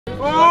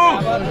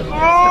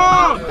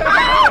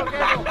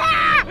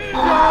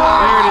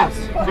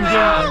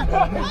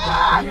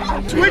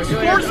Twitch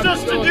forced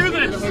us to do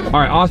this. All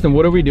right, Austin,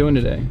 what are we doing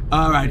today?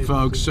 All right,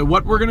 folks. So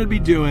what we're going to be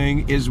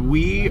doing is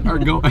we are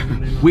going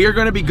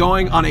to be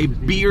going on a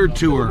beer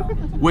tour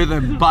with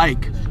a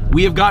bike.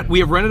 We have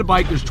rented a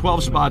bike. There's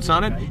 12 spots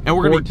on it, and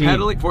we're going to be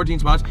pedaling 14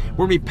 spots.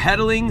 We're going to be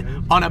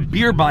pedaling on a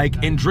beer bike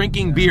and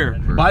drinking beer.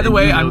 By the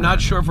way, I'm not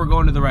sure if we're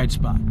going to the right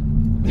spot.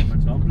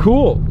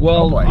 Cool.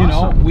 Well, you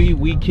know,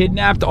 we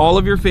kidnapped all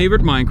of your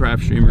favorite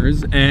Minecraft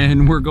streamers,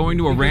 and we're going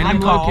to a random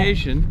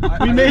location.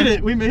 We made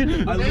it. We made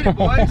it. I made it,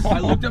 boys. I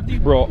looked up the.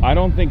 Bro, I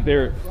don't think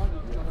they're.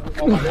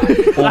 Oh my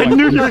God. I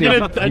knew you were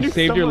gonna. He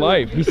saved your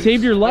life. He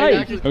saved your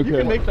life. Okay. You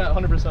can make that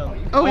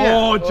 100%. Oh yeah.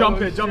 Oh,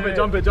 jump it.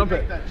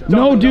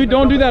 No, dude,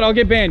 don't do that. I'll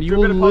get banned. You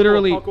will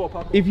literally.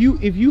 If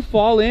you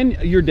fall in,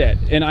 you're dead,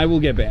 and I will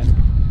get banned.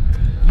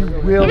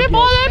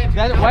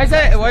 Why is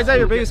that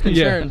your biggest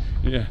concern?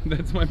 Yeah,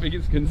 that's my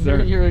biggest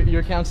concern.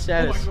 Your account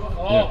status.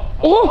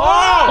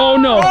 Oh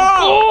no!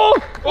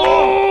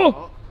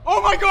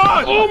 Oh my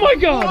God! Oh my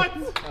God!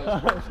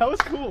 What? That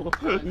was cool.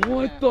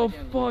 What the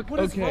fuck?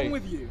 What is wrong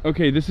with you?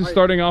 Okay, this is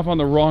starting off on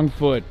the wrong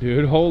foot,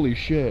 dude. Holy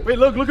shit. Wait,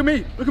 look at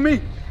me. Look at me.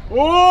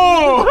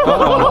 Oh!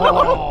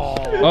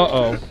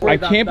 Uh-oh. I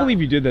can't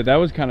believe you did that. That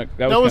was kind of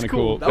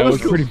cool. That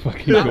was pretty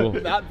fucking cool.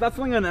 That's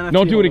something on NFT.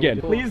 Don't do it again.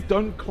 Please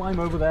don't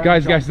climb over there.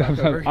 Guys, stop.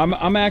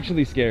 I'm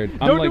actually scared.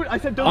 Don't do it. I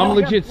said don't. I'm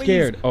legit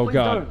scared. Oh Please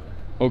God. don't.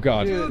 Oh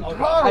God. Dude,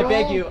 I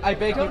beg you,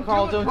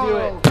 Carl, don't do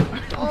it.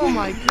 Oh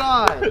my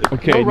God.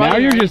 Okay, now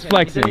you're just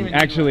flexing.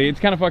 Actually, it's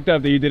kind of fucked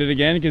up that you did it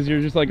again because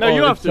you're just like, no,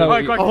 you have to. So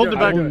I'll hold it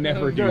back. I will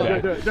never do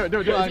that. Do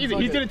it. It's easy.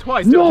 He did it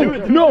twice. No,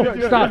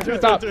 stop. No,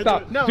 Dude,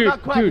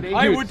 not Quackity.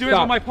 I would do it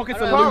when my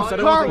pockets are loose. No,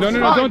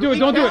 don't do it.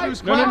 Don't do it.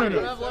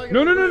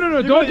 No,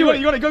 don't do it.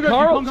 You gotta go.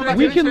 Carl,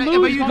 we can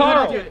lose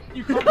Carl.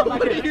 We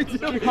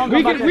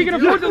can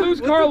afford to lose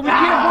Carl. We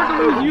can't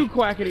afford to lose you,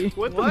 Quackity.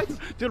 What?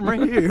 Dude, I'm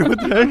right here. What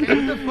the heck?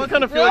 I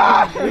kind of feel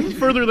like it's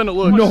further than it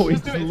looks. No,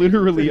 it's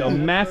literally a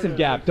massive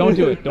gap. Don't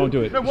do it.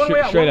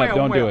 Straight up,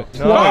 don't do it.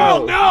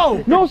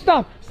 No,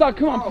 stop.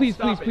 Come on, please.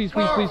 Come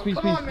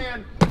on,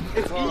 man.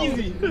 It's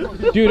easy.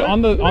 Dude,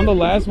 on the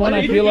last one,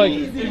 I feel like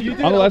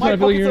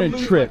you're gonna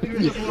trip.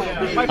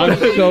 I'm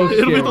so scared.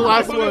 It'll be the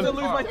last one.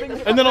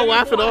 And then I'll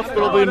laugh it off,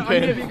 but I'll be in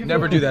pain.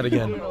 Never do that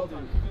again.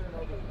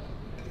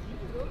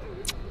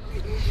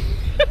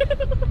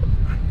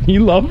 He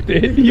loved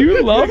it.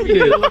 You loved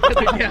it.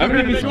 I'm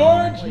gonna be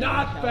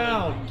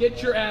GeorgeNotFound.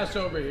 Get your ass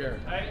over here.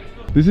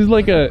 This is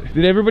like a.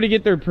 Did everybody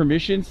get their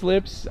permission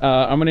slips?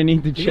 I'm gonna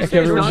need to check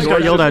everyone. George just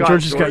got yelled at.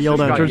 George just got yelled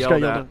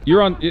at.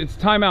 You're on. It's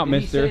timeout,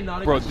 mister.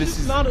 Bro, this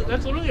is not.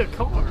 That's literally a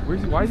car.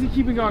 Why is he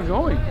keeping on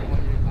going?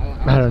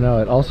 I don't know.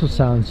 It also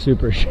sounds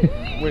super shit.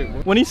 Wait,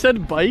 when he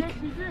said bike,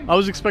 I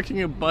was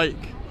expecting a bike.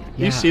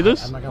 Yeah, you see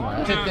this? Sit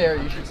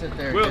there. You should sit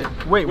there.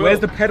 Wait,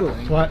 where's the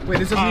pedaling? What? Wait,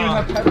 this doesn't even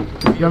have pedal.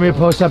 You want me to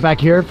post that back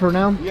here for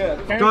now? Yeah.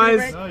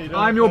 Guys,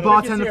 I'm your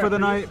bartender for the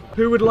night.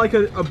 Who would like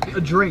a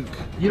drink?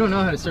 You don't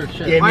know how to serve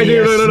shit. I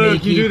do. No.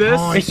 Can you do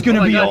this? It's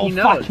gonna be all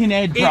fucking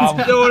head,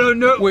 bro.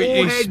 No.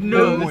 Wait, head,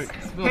 nose.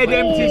 Head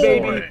empty,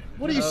 baby.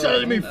 What are you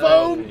selling me,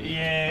 foam?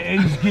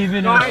 Yeah, he's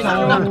giving us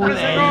soul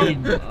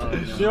aid.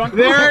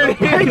 There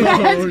it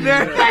is.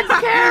 That's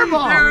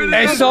terrible.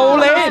 A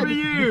soul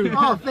aid.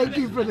 Oh, thank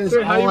you for this.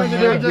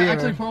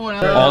 Actually pour one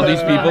out. All these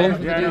people,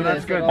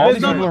 all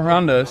these people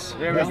around us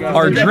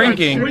are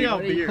drinking.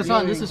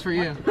 Hasan, this is for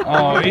you.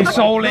 Oh, it's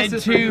soul aid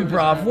too,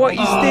 bruv. What is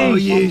this? Oh,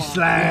 you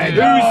slag.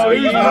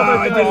 Who's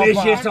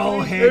delicious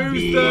old head.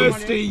 Who's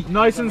thirsty?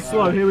 Nice and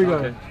slow. Here we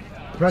go.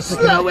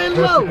 Slow and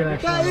low.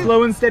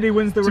 Slow and steady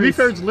wins the race. To be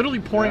fair, it's literally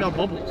pouring out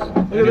bubbles.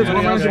 Look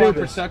at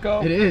this.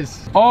 Prosecco. It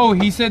is. Oh,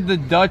 he said the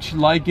Dutch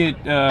like it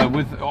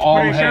with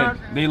all head.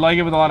 They like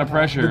it with a lot of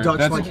pressure. The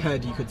Dutch like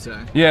head, you could say.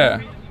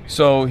 Yeah.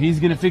 So he's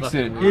gonna fix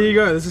it. Here you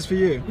go. This is for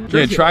you.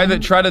 Yeah, try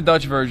the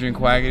Dutch version,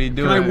 Quackity.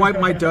 Do it. Can I wipe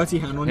my dirty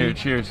hand on you? Here,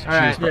 cheers. All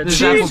right. Cheers.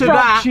 Cheers to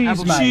that.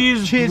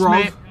 Cheers,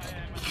 mate.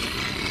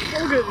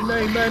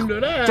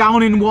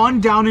 Down in one.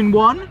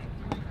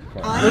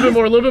 A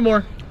little bit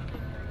more.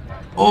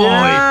 Oh,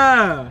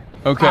 yeah.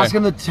 Okay. Ask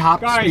him the top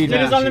speed. It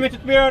is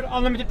unlimited beer,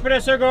 unlimited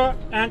pressure, go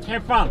and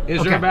have fun.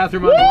 Is there a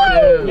bathroom on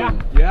board?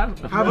 Yeah.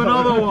 Have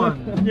another one.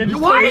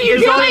 Why are you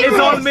doing It's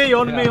this? on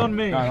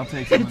me. I'll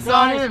take some. It's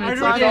on him.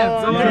 It's on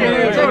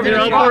him.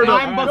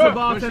 I'm butter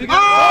bartender.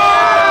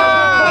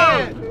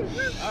 Oh!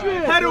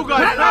 Pedal,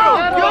 guys. Pedal.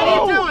 What are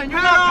you doing?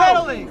 You're not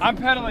pedaling. I'm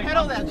pedaling.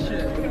 Pedal that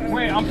shit.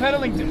 Wait, I'm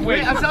pedaling.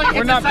 Wait, I'm telling you,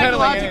 we're it's not a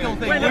psychological pedaling.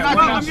 thing. We're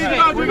not doing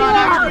shit. We're not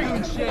actually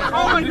doing shit.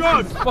 Oh my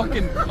God.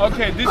 Fucking.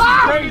 Okay, this is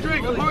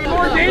crazy.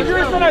 More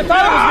dangerous than I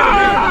thought it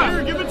was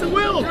gonna Give it to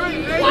Will.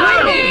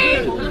 Why me?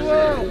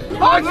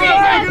 Oh, it's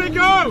gonna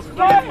go.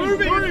 Stop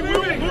moving. Who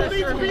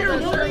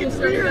needs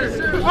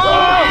beer?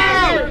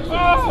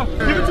 Oh!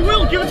 Give it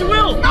to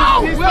Will.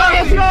 No!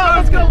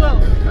 Let's go, Will.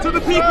 To the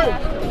people.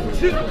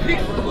 To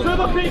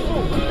the people.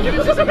 Give it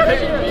to the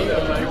people.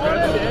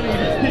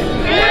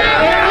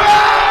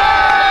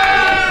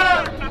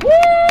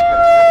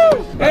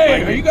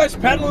 Hey, are you guys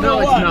pedaling or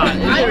what?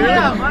 I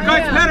am.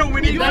 Guys, pedal.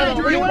 We need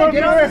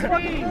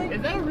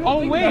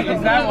Oh wait,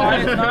 is that why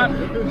it's not?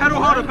 Pedal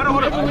harder, pedal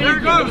harder. There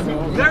it goes.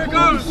 There it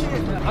goes.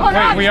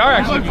 Wait, we are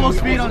actually Full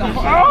speed on this.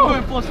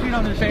 Oh! Full speed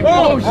on this.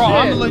 Oh, bro,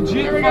 I'm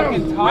legit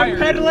fucking tired.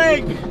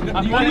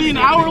 Pedaling. Only an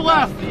hour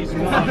left.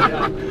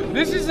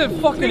 This is a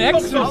fucking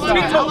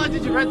exercise. How long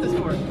did you rent this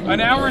for? An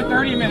hour and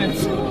 30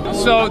 minutes.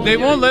 So they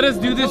won't let us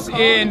do this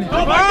in.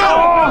 Oh my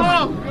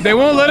God! They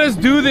won't let us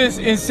do this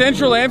in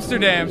central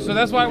Amsterdam. So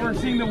that's why we're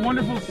seeing the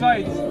wonderful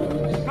sights.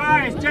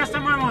 Guys, just a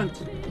moment.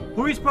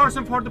 Who is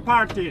person for the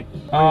party?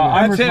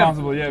 I'm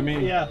responsible. Yeah,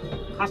 me. Yeah.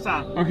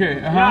 Hasan. Okay.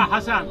 Yeah,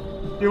 Hasan.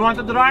 Do you want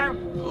to drive?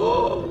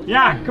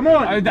 Yeah, come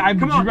on.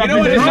 Come on. You know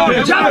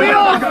what? Jump me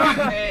off!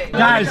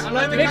 Guys,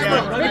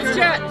 fix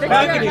chat. Fix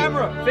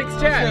chat. Fix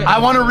chat. I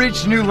want to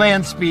reach new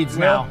land speeds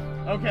now.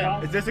 Okay.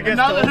 Is this against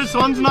now that his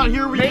son's not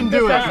here, we can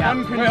do it.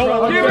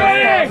 Get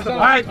ready! All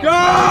right, go!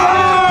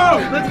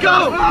 Let's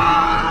go.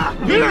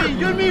 You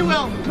and me,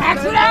 Will.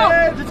 Max it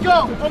out. Let's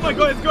go. Oh my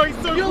God, it's going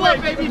so Fuel quick.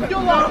 up, baby.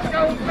 Fuel up.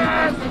 Go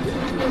fast.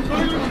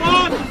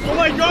 Oh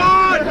my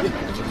God!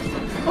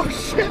 Oh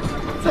shit.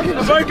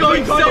 We're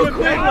going so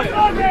quick.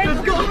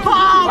 Let's go. Oh,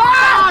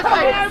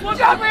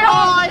 jump me off.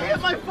 Oh, I hit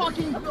my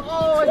fucking.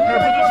 Oh, I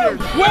hit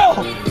my Will!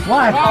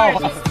 What?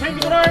 Take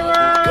the driver.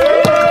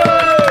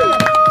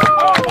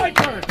 Oh, my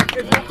turn.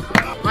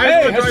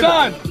 Hey,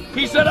 Hasan!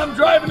 He said I'm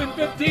driving in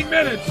 15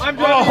 minutes. I'm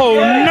driving. Oh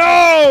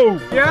no!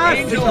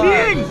 Yes, the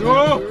king!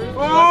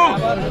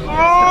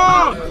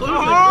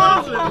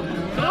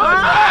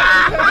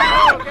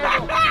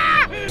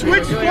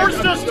 Twitch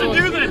forced us to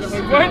do this!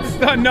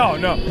 What? No.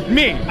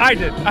 Me. I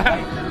did.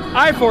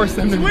 I forced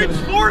them to do Twitch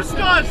this. forced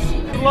us!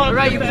 All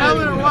right, you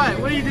coming or what?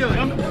 What are you doing?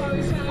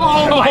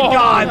 Oh my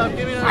God!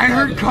 I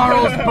heard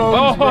Carl's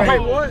bones break. Wait,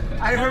 what?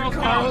 I heard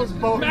Carl's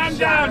bones. Man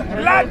down!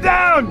 Lad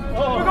down!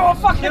 We're going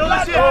fucking Get on the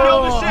lad ship! down! Get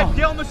on the ship!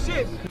 Get on the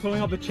ship!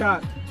 Pulling up the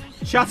chat.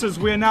 Chatters,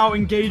 we are now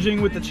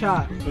engaging with the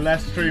chat.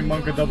 Let's stream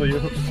Monka W.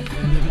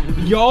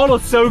 Y'all are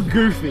so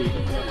goofy.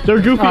 They're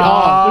goofy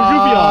off. They're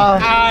goofy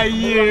off. Ah,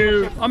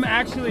 you. I'm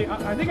actually,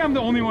 I think I'm the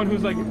only one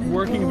who's like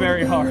working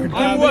very hard.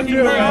 I'm working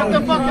very hard.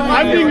 What the fuck am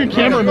I I'm being a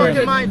cameraman. What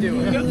am I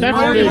doing? That's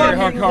Very, very big.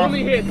 hard, Carl.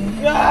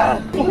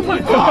 Oh my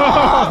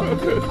God!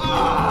 There it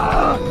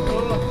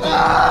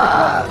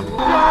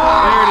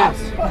is.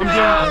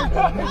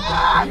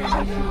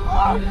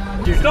 I'm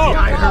doing it. Stop!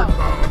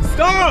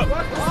 Stop!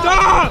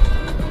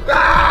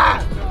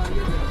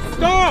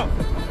 Stop!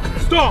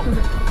 Stop!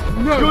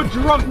 No! You're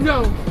drunk!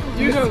 No!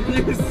 You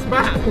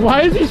smacked!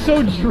 Why is he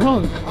so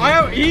drunk?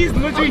 He's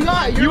literally.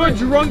 You are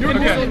drunk in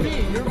Okay.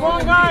 me. You're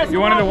wrong, guys! You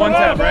wanted a one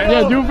tap, right?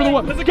 Yeah, do it for the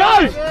one.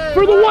 Guys,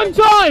 for the one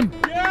time!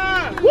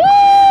 Yeah! Woo!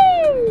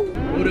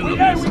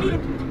 Yeah, we need to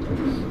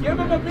give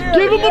him a beer!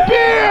 Give him a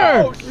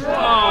beer!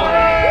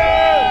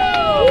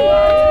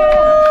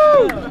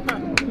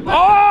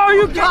 Oh,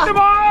 you kicked him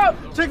off!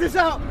 Check this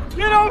out.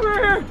 Get over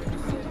here!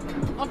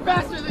 I'm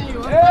faster than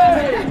you.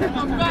 Hey!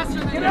 I'm faster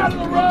than you. Get out of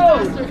the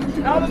road!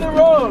 Out of the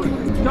road!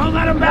 Don't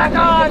let him back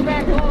on!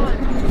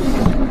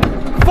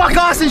 Fuck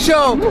Hasan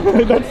show.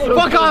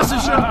 Fuck Hasan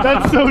show.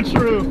 That's so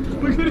true.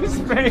 Look at his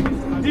face.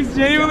 He's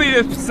genuinely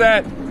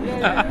upset.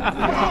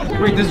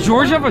 Wait, does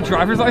George have a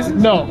driver's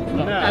license? No.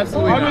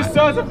 Absolutely I'm a not.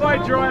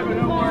 certified driver,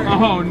 don't worry.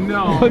 Oh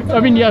no. I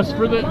mean, yes,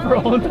 for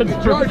all intents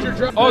and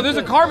purposes. Oh, there's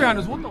a car behind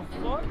us. What the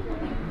fuck?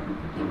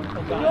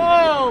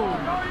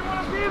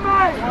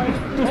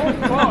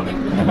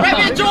 Rev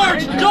it,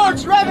 George.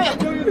 George, rev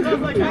it.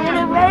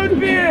 Road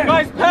beer!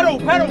 Guys, pedal!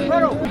 Hey!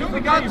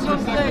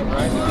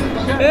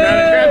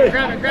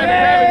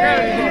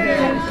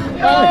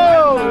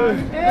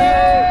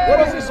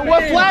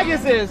 What flag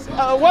is this?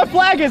 What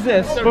flag is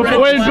this? Wait,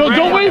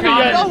 don't wave it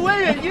yet. Don't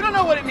wave it. You don't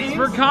know what it means.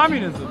 For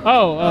communism.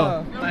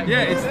 Oh.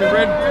 Yeah, it's the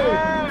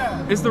red.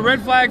 It's the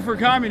red flag for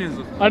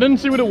communism. I didn't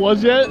see what it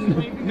was yet.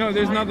 No,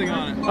 there's nothing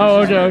on it.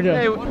 Oh, okay.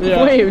 Hey,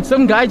 Yeah. wait,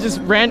 some guy just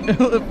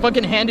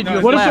fucking handed you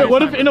a What flag.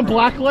 if in a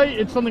black light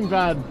it's something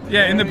bad?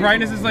 Yeah, in the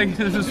brightness it's like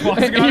there's a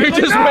swastika. And you're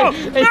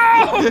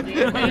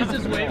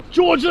just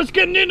George, let's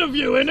get an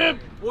interview, innit?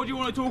 What do you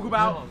want to talk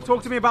about?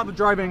 Talk to me about the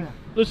driving.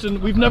 Listen,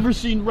 we've never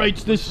seen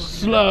rights this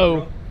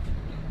slow.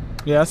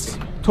 Yes.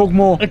 Talk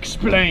more.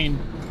 Explain.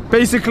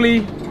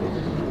 Basically,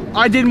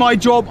 I did my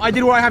job. I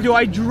did what I have to do.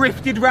 I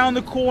drifted round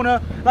the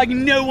corner like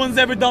no one's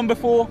ever done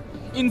before.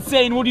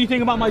 Insane. What do you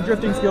think about my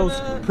drifting skills?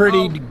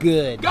 Pretty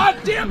good. God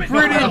damn it!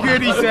 Pretty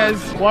good, he says.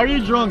 Why are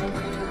you drunk?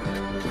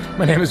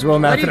 My name is Will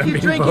Why do Nath, you and I'm keep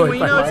being drinking when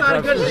bullied you know by it's not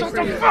a good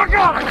Minecraft. thing? Fuck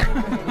up!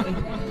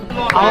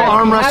 I'll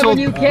arm wrestle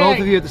new both keg.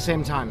 of you at the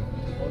same time.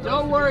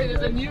 Don't worry,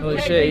 there's a new Holy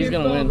shit, he's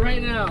gonna win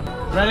right now.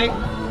 Ready?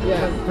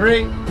 Yeah.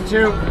 3,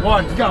 2,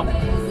 1, go.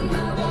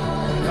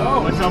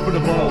 Watch out for the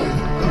ball.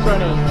 I'm trying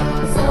to.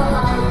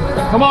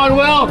 Come on,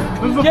 Will.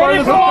 This is the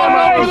farthest For the one.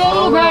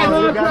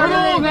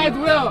 little heads,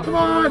 Will. Come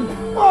on.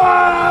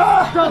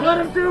 Stop, let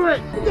him do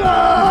it.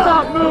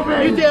 Stop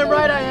moving. You damn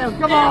right I am.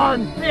 Come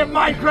on. We have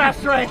Minecraft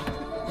strength.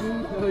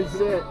 Holy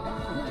shit.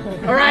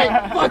 All right,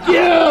 fuck you.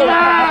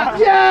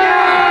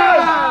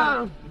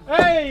 Yeah.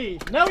 Hey!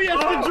 Now he has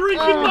to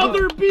drink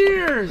another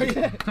beer! This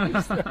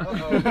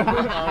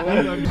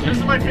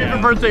is my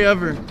favorite birthday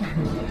ever.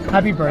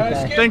 Happy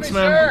birthday. Thanks,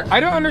 man. I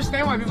don't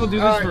understand why people do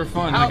this for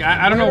fun. Like,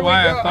 I don't know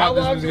why I thought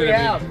this was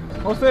gonna be.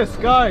 What's this,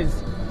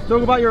 guys?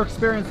 Talk about your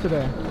experience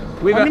today.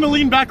 I'm gonna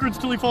lean backwards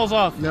till he falls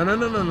off. No.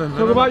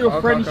 Talk about your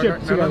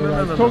friendship together,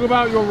 guys. Talk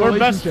about your relationship. We're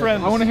best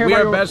friends. I want to hear We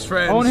about are best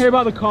friends. I want to hear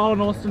about the Carl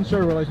and Austin show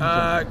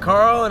relationship.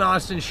 Carl and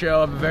Austin show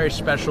have a very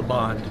special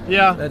bond.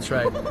 Yeah. That's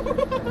right.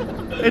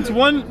 It's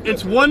one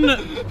It's one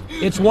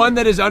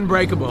that is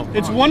unbreakable.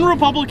 It's one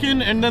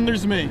Republican and then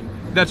there's me.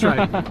 That's right.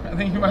 I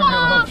think you might be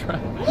a little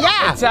drunk.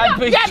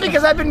 Yeah,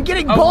 because I've been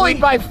getting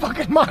bullied by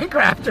fucking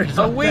Minecrafters.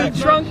 A weed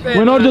drunk then.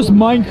 We're not just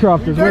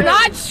Minecrafters. They're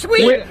not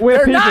sweet. we're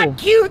They're people. not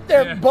cute.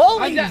 They're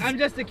bullies. I'm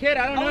just a kid.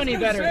 I don't know any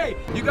better.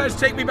 You guys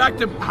take me back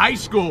to high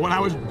school when I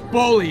was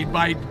bullied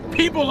by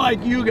people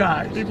like you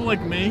guys. People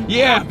like me?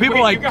 Yeah, people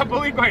Wait, like. you got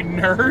bullied by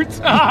nerds?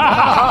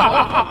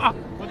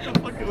 What the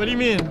fuck? What do you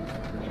mean?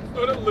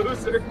 What a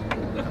loser.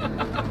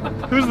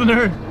 Who's the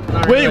nerd?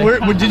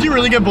 Wait, did you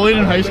really get bullied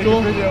in high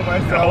school?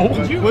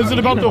 No. Was it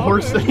about the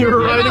horse that you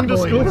were riding to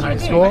school? High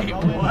school.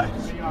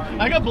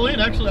 I got bullied,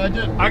 actually, I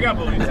did. I got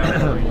bullied.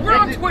 We're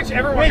on Twitch.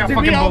 Everyone got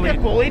fucking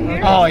bullied. bullied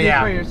here? Oh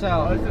yeah.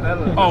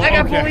 Oh, I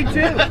got okay. bullied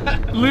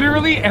too.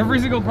 Literally every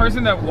single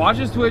person that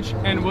watches Twitch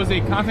and was a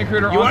content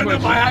creator You on wanna know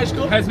Twitch my high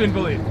school? has been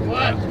bullied.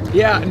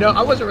 Yeah, no,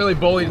 I wasn't really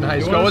bullied in high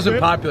school. I wanna wasn't say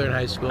it? popular in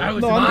high school.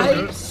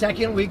 My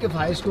second week of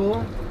high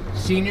school,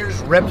 seniors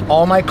ripped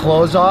all my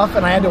clothes off,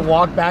 and I had to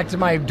walk back to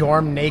my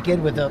dorm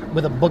naked with a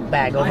book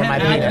bag over my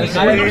penis.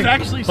 It was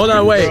actually Hold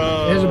on, wait.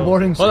 It was a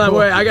boarding school. Hold on,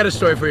 wait. I got a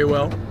story for you,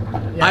 Will.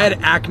 I had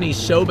acne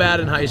so bad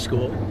in high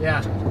school.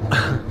 Yeah.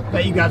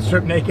 That you got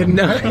stripped naked.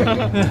 No.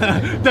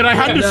 that I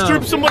had to No.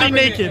 strip somebody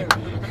naked.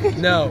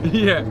 No.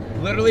 Yeah.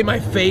 Literally my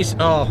face.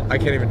 Oh, I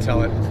can't even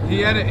tell it. He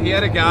had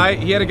a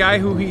guy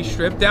who he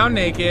stripped down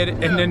naked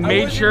and then I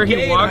made wasn't sure gay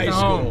he in walked high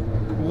home. school.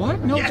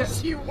 What? No.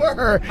 Yes, you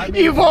were.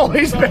 You've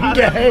always been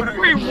gay.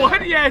 Wait,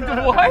 what?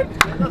 Yeah, what?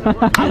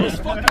 I was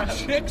fucking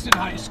chicks in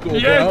high school,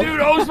 Yeah, bro. dude,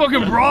 I was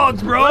fucking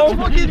broads, bro. Let's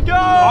fucking go!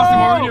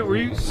 Austin, were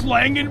you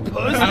slanging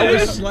pussy? I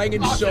was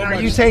slanging so Are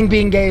much. you saying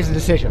being gay is a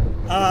decision?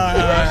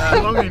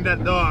 Slunging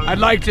that dog. I'd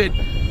like to.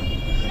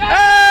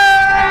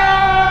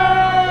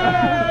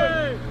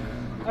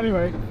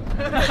 Anyway,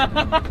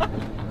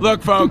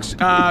 Look, folks,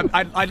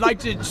 I'd like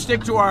to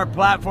stick to our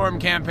platform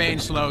campaign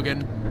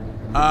slogan.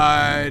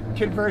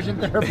 Conversion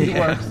therapy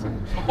works.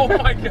 Oh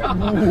my god.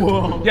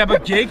 Whoa. Yeah,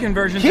 but gay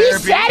conversion He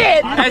therapy. said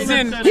it! As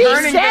in He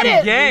turning said them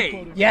it!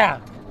 gay. Yeah.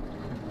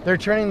 They're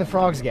turning the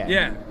frogs gay.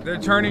 Yeah, they're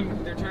turning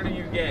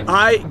you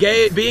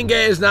gay. Being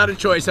gay is not a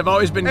choice. I've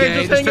always been Hey, gay.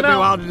 just It just took me hanging a out.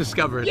 while to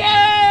discover it.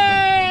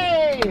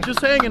 Yay!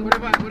 Just hanging.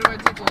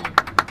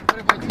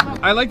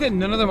 I like that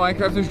none of the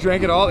Minecrafters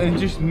drank at all and it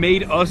just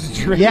made us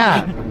drink.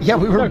 Yeah. Yeah,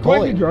 we were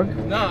bullied. drunk.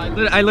 No,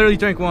 I literally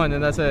drank one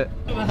and that's it.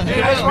 Do you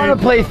guys want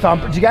to play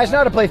Thumper? Do you guys know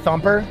how to play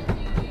Thumper?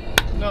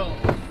 No.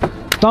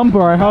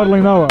 Thumper, I hardly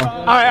know her.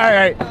 All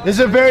right. This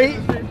is a very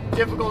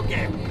difficult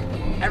game.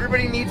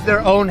 Everybody needs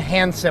their own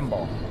hand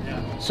symbol.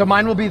 So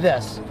mine will be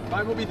this.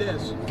 Mine will be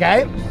this.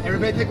 Okay?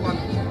 Everybody pick one.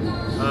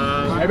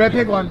 Everybody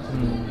pick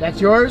one. That's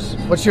yours.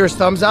 What's yours?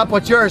 Thumbs up.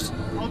 What's yours?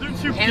 I'll do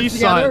two Hands peace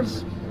together.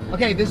 signs.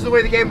 Okay, this is the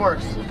way the game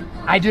works.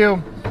 I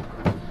do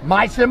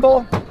my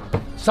symbol,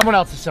 someone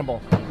else's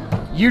symbol.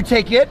 You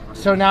take it,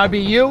 so now it'd be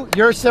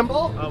your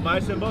symbol, Oh, my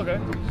symbol, okay.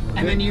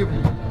 and then you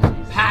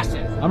pass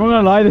it. I'm not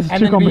gonna lie, this is And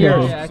too then be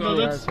yours. complicated. So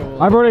that's.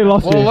 I've already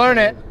lost We'll you. learn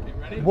it.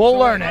 We'll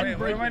learn Wait, it.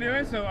 what am I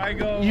doing? So I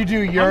go. You do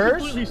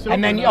yours, completely sober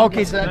and then now.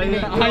 okay, so that'd be me.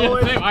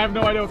 I have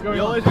no idea what's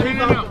going on.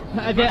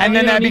 And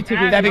then that'd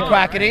be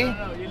Quackity.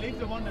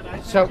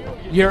 So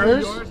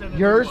yours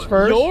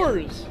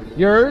first.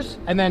 Yours,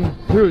 and then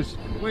whose?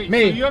 Wait,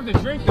 Me. so you have to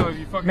drink though if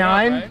you fucking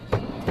Mine. Up,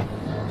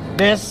 right?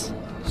 This.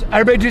 So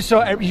everybody do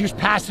so. You just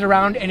pass it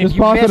around, and Just if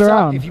you pass it mess up,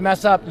 around. if you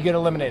mess up, you get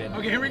eliminated.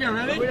 Okay, here we go.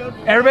 Ready?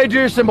 Everybody do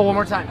your symbol one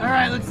more time. All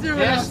right, let's do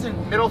This,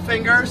 middle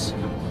fingers,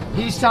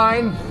 peace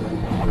sign,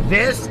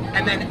 this,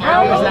 and then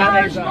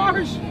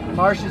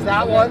Marsh is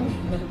that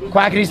one.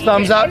 Quackity's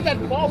thumbs up.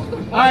 All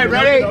right,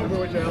 ready?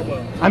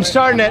 I'm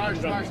starting it.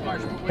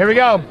 Here we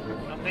go.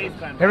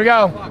 Here we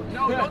go.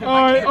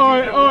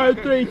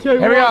 Alright, 3, 2,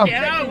 Here we go.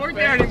 I don't work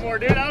there anymore,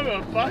 dude. I don't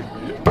give a fuck.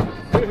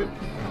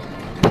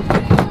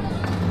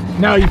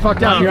 No, you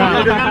fucked up. You're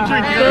out.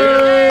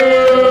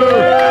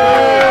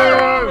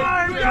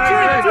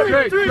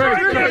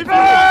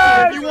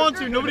 If you want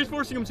to, nobody's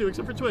forcing him to,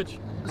 except for Twitch.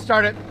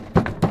 Start it.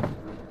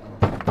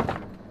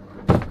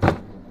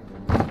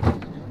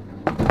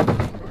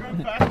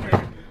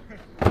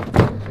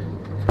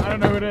 I don't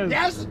know who it is.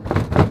 Yes.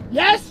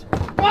 Yes.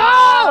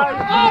 Oh!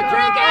 Oh,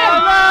 drink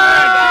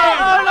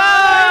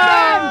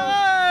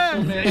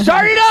it!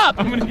 Start it up.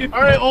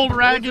 All right, old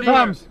raggedy.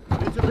 Thumbs.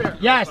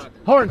 Yes.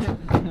 Horns.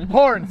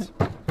 Horns.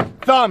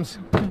 Thumbs.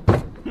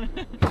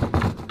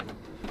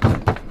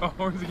 Oh,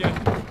 horns again.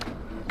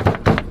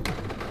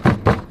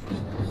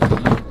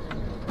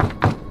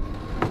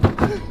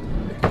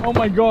 Oh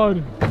my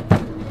god.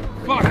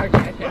 Fuck. I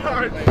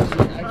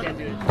can't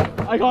do it.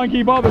 I can't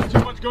keep up. There's too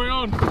much going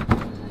on.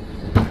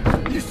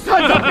 You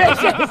sons of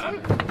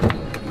bitches!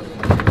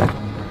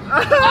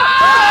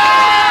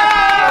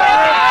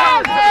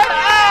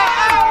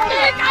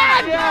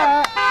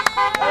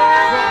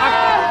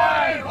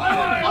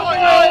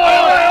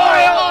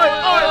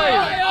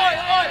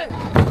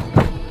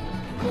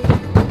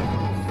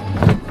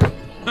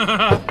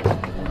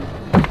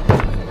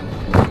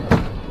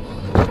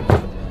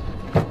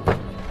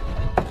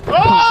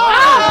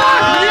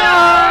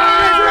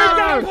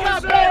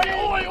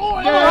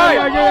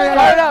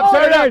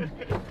 Start it up!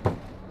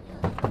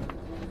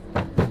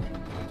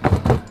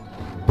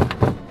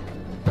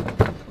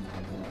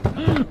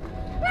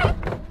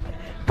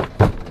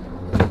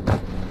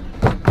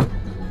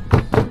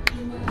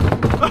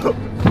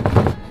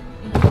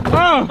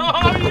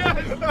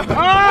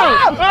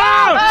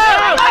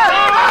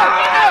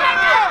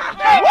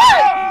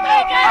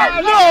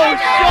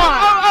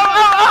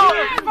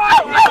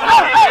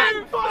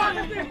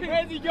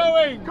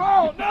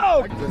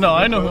 No,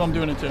 I know who I'm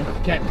doing it to.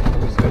 Okay.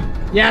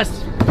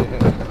 Yes.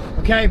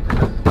 Okay.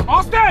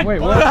 Austin!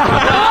 Wait, what? I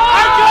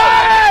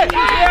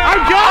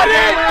got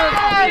it!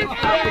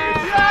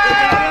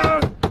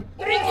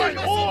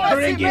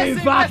 Drinking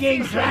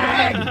fucking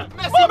swag!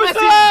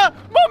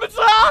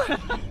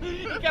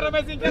 Get a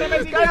Messi!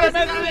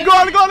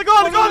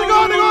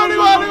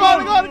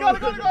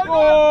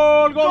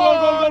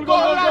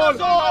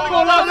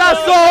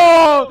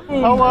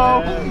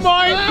 Hello.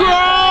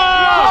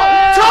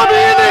 Minecraft! Tommy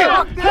in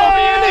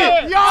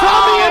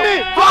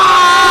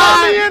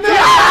it!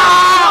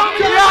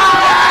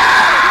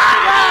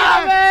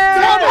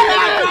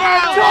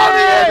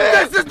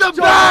 This is the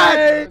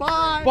best!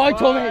 Bye,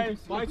 Tommy.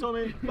 Bye,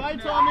 Tommy. Bye,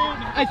 Tommy.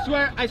 I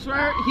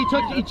swear,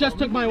 he just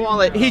took my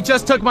wallet. He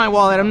just took my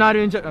wallet. I'm not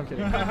even joking. I'm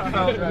kidding.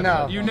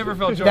 No. You never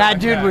felt joy That like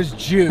dude was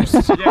juiced.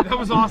 Yeah, that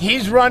was awesome.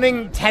 He's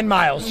running 10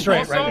 miles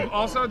straight right now.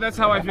 Also, that's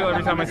how I feel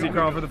every time I see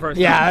Karl for the first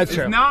time. Yeah, that's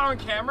true. It's not on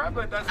camera,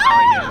 but that's how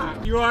I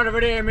get it. You are a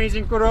very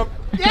amazing group.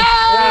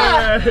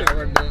 Yeah!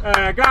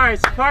 Guys,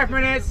 5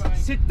 minutes,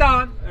 sit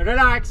down,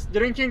 relax,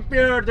 drinking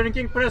beer,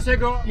 drinking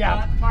Prosecco.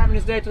 Yeah. 5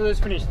 minutes later, it's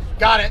finished.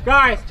 Got it.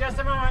 Guys, just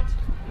a moment.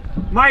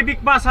 My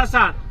big boss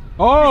Hasan.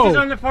 Oh! This is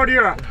only for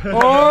you.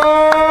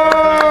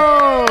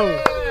 Oh!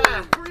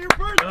 For your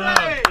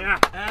birthday! Yeah.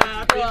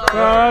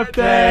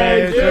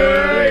 Birthday to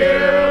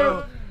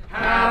you!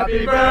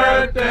 Happy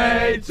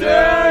birthday to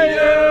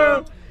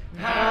you!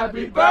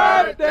 Happy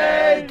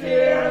birthday,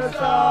 dear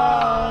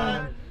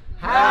son!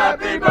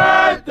 Happy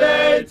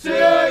birthday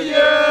to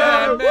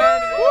you!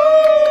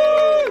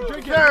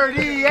 Woo!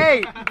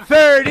 38!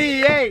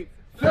 38!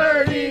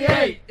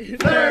 38!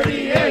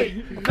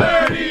 38!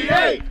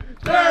 38!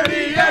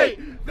 38!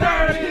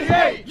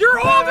 38! You're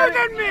older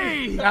than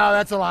me! No,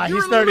 that's a lie.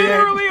 You're He's 38.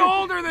 literally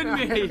older than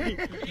me!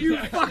 You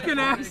fucking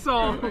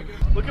asshole!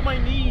 Look at my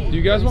knee. Do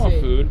you guys want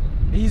food?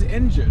 He's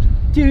injured.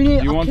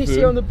 Dude, You want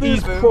food?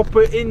 He's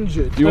proper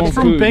injured. You want It's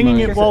from food, banging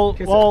Mike? it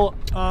while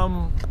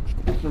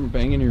From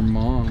banging your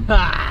mom.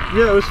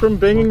 yeah, it was from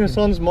banging his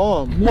son's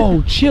mom.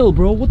 Whoa, chill,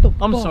 bro. What the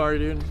I'm fuck? sorry,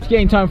 dude. It's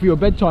getting time for your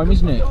bedtime,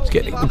 isn't it? It's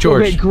getting, You're a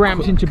George. bit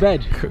cramped into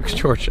bed.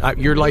 George,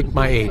 you're like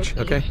my age,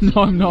 okay?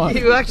 No, I'm not.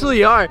 You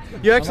actually are.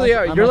 You actually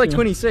are. I'm You're not like even-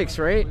 26,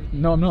 right?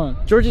 No, I'm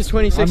not. George is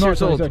 26 I'm not years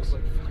 26.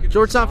 old.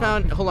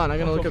 GeorgeNotFound. Hold on, I'm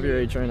gonna look up your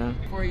age right now.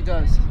 Before he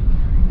does.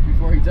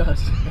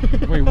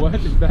 Wait, what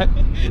is that?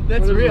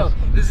 That's real.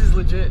 This is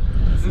legit.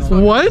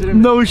 What?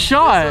 No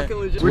shot.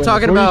 We're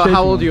talking about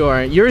how old you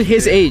are. You're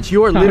his age.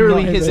 You are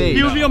literally his age.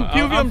 POV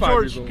George. 5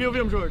 years old.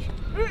 POV George.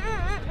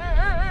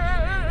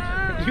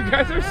 You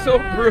guys are so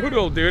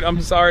brutal, dude. I'm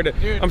sorry that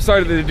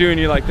they're doing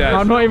you like that.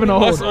 I'm not even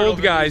old. Us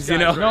old guys, you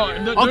know.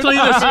 I'll tell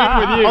you this.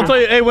 I'll tell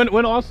you. Hey,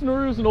 when Austin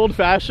orders an old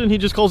fashioned, he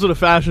just calls it a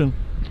fashion.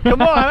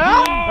 Come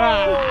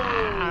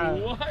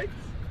on. What?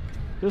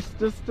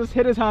 Just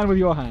hit his hand with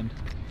your hand.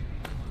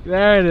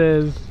 There it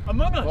is.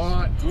 Among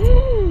Us.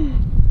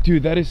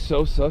 Dude, that is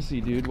so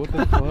sussy, dude. What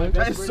the fuck?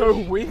 That's so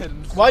weird.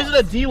 Why is it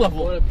at D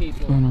level? What a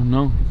people. I don't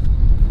know.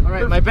 All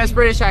right, my best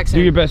British accent.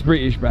 Do your best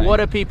British back. What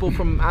a people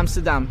from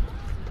Amsterdam.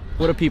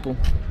 What a people.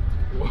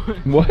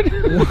 What? What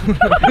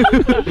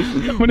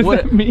does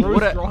that mean?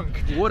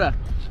 Water.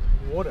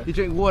 You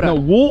drink water. No,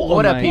 water,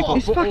 Water mate. people.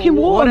 It's fucking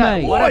water,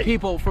 mate. Water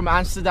people from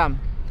Amsterdam.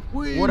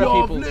 We Water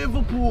love people.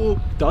 Liverpool.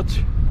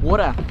 Dutch.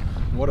 Water.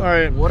 All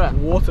right. Water.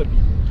 Water people.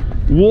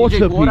 Water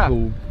drink water.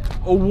 people.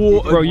 Oh,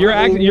 water. Bro,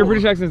 your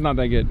British accent's not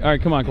that good. All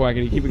right, come on,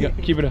 Quackity,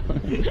 keep it up.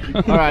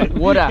 All right,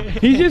 water.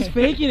 He's just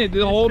faking it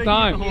the whole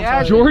time.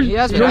 Yeah, George, he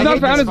has been. I hate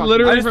GeorgeNotFound this is fucking- I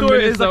literally just from thought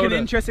it was like an Minnesota.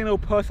 interesting little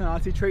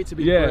personality trait to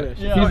be Yeah, British.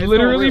 Yeah. he's It's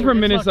literally not from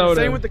real. Minnesota.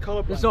 Same with the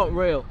color It's plan. not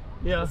real.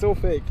 Yeah. It's all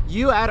fake.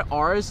 You add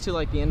R's to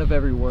like the end of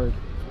every word.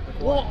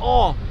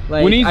 Oh.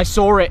 Like, When he's- I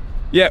saw it.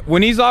 Yeah,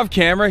 when he's off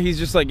camera, he's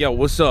just like, "Yo,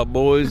 what's up,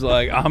 boys?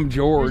 Like, I'm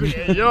George."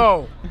 Hey,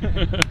 yo.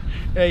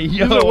 Hey,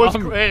 yo, What's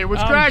I'm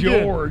cracking?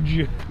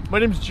 George. My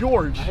name's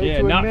George. Yeah,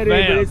 to not admit it,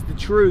 but fam. it's the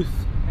truth.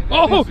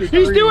 Oh, It's the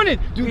he's truth. doing it,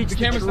 dude. It's The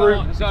the camera's truth.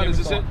 on. It's on. Is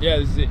this it? Yeah,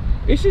 this is it.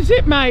 This is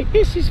it, mate.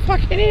 This is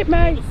fucking it,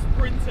 mate.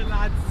 Sprinter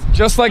lads.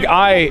 Just like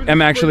I am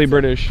actually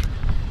British.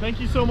 Thank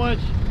you so much.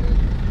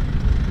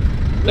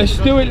 Let's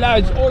do it,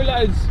 lads. Oi,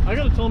 lads. I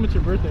gotta tell him it's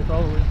your birthday,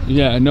 probably.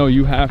 Yeah, no,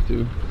 you have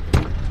to.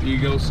 Here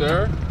you go,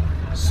 sir.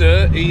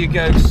 Sir, here you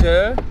go,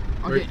 sir.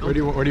 Okay, where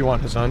do you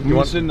want, Hasan? You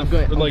want to sit in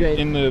the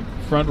in the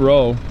front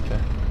row?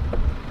 Okay.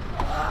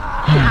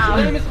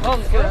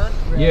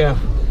 Yeah.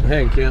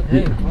 Hey, Kent.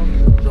 Hey.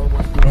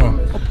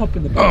 I'll pop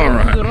in the back. All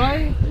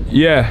right.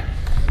 Yeah.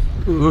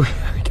 Ooh,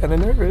 kind of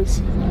nervous.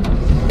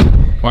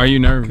 Why are you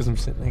nervous? Because I'm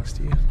sitting next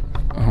to you.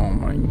 Oh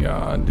my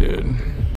God, dude.